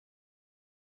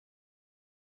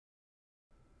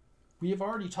We have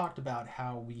already talked about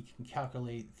how we can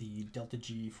calculate the delta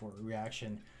G for a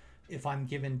reaction if I'm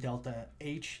given delta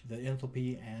H, the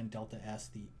enthalpy, and delta S,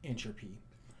 the entropy.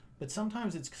 But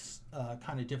sometimes it's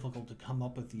kind of difficult to come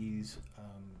up with these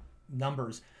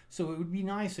numbers. So it would be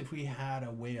nice if we had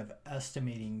a way of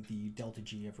estimating the delta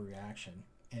G of a reaction.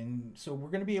 And so we're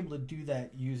going to be able to do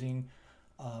that using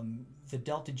the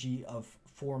delta G of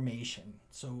formation.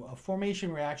 So a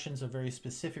formation reaction is a very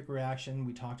specific reaction.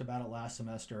 We talked about it last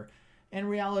semester. In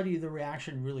reality, the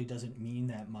reaction really doesn't mean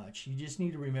that much. You just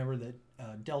need to remember that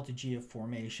delta G of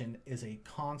formation is a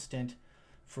constant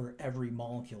for every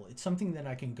molecule. It's something that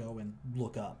I can go and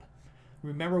look up.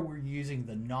 Remember, we're using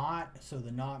the naught, so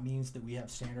the naught means that we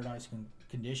have standardized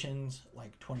conditions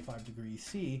like 25 degrees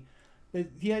C. But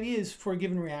the idea is for a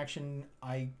given reaction,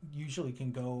 I usually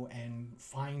can go and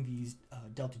find these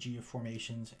delta G of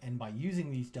formations, and by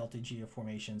using these delta G of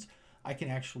formations, I can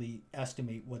actually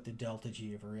estimate what the delta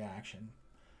G of a reaction.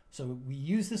 So we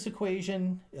use this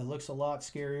equation. It looks a lot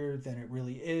scarier than it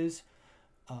really is.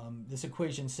 This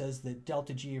equation says that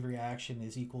delta G of reaction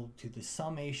is equal to the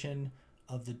summation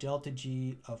of the delta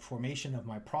G of formation of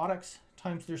my products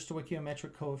times their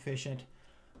stoichiometric coefficient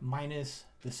minus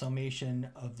the summation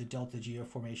of the delta G of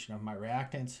formation of my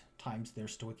reactants times their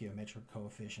stoichiometric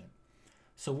coefficient.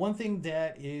 So one thing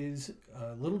that is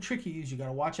a little tricky is you got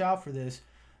to watch out for this,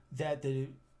 that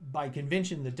by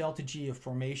convention, the delta G of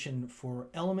formation for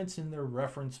elements in their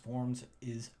reference forms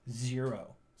is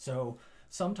 0. So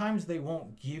sometimes they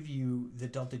won't give you the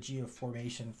delta G of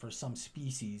formation for some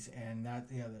species, and that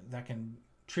can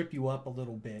trip you up a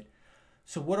little bit.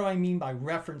 So what do I mean by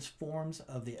reference forms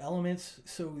of the elements?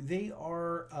 So they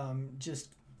are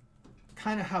just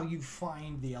kind of how you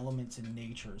find the elements in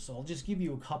nature. So I'll just give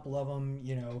you a couple of them.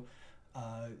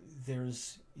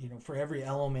 There's, for every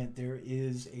element there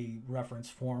is a reference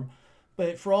form.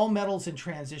 But for all metals and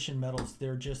transition metals,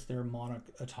 they're just their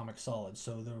monatomic solids.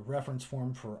 So the reference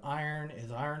form for iron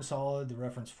is iron solid. The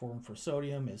reference form for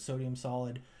sodium is sodium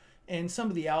solid. And some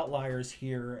of the outliers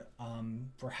here,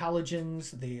 for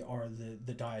halogens, they are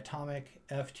the diatomic,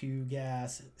 F2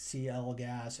 gas, Cl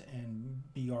gas, and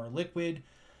Br liquid.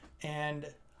 And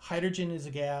hydrogen is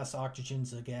a gas,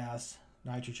 oxygen's a gas,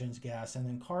 nitrogen's gas, and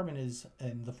then carbon is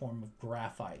in the form of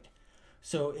graphite.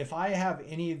 So if I have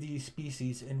any of these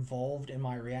species involved in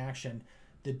my reaction,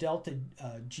 the delta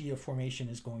G of formation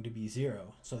is going to be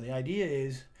 0. So the idea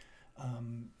is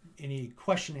any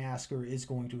question asker is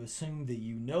going to assume that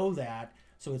you know that,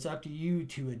 so it's up to you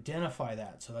to identify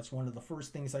that. So that's one of the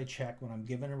first things I check when I'm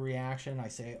given a reaction. I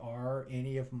say, are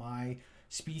any of my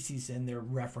species in their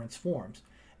reference forms?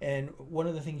 And one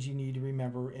of the things you need to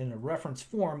remember, in a reference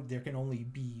form, there can only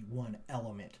be one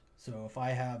element. So if I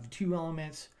have two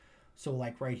elements, so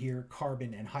like right here,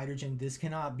 carbon and hydrogen, this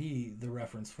cannot be the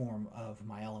reference form of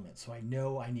my element. So I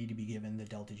know I need to be given the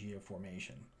delta G of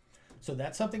formation. So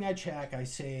that's something I check. I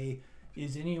say,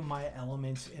 is any of my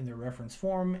elements in their reference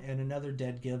form? And another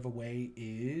dead giveaway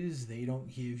is they don't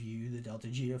give you the delta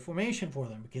G of formation for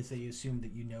them because they assume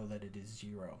that you know that it is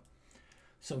 0.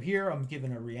 So here I'm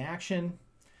given a reaction.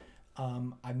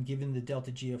 I'm given the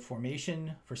delta G of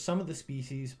formation for some of the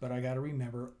species, but I got to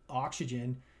remember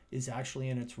oxygen is actually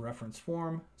in its reference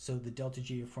form, so the delta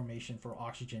G of formation for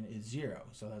oxygen is 0.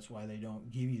 So that's why they don't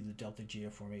give you the delta G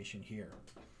of formation here.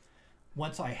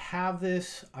 Once I have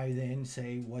this, I then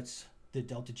say, what's the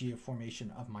delta G of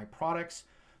formation of my products?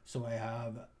 So I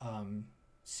have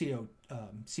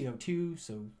CO2,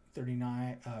 so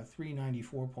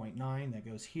 394.9, that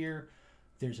goes here.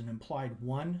 There's an implied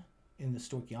 1 in the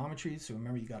stoichiometry, so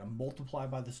remember you got to multiply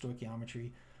by the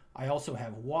stoichiometry. I also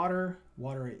have water.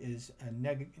 Water is a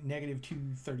negative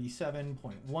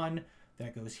 237.1.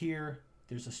 That goes here.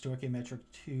 There's a stoichiometric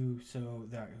 2, so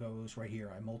that goes right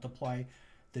here. I multiply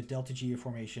the delta G of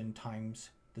formation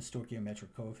times the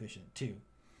stoichiometric coefficient 2.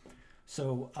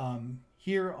 So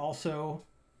here also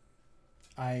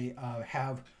I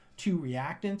have two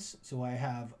reactants. So I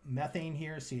have methane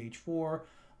here, CH4.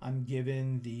 I'm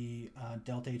given the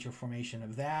delta H of formation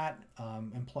of that,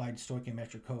 implied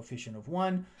stoichiometric coefficient of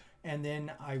 1, and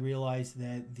then I realize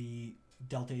that the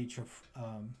delta H of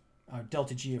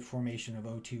delta G of formation of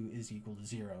O2 is equal to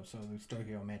 0. So the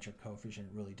stoichiometric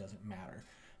coefficient really doesn't matter.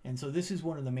 And so this is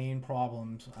one of the main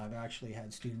problems. I've actually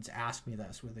had students ask me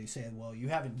this, where they say, well, you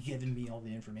haven't given me all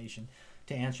the information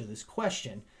to answer this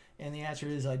question. And the answer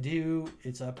is I do.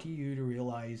 It's up to you to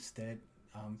realize that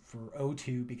for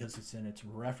O2, because it's in its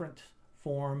reference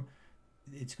form,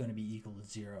 it's going to be equal to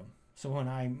 0. So when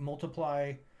I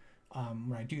multiply,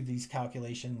 when I do these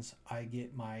calculations, I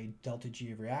get my delta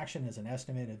G of reaction as an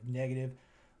estimate of negative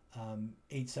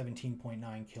 817.9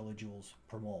 kilojoules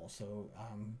per mole. So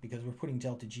because we're putting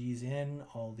delta G's in,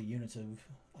 all the units of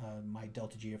my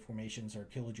delta G of formations are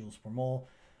kilojoules per mole.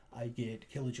 I get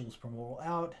kilojoules per mole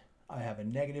out. I have a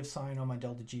negative sign on my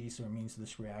delta G, so it means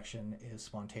this reaction is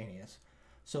spontaneous.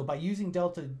 So by using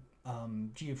delta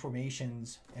G of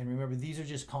formations, and remember these are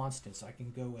just constants, I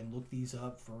can go and look these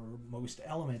up for most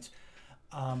elements.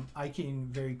 I can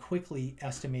very quickly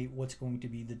estimate what's going to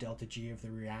be the delta G of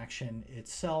the reaction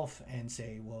itself and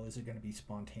say, well, is it going to be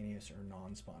spontaneous or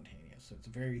non-spontaneous? So it's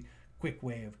a very quick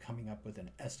way of coming up with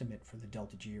an estimate for the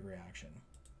delta G reaction.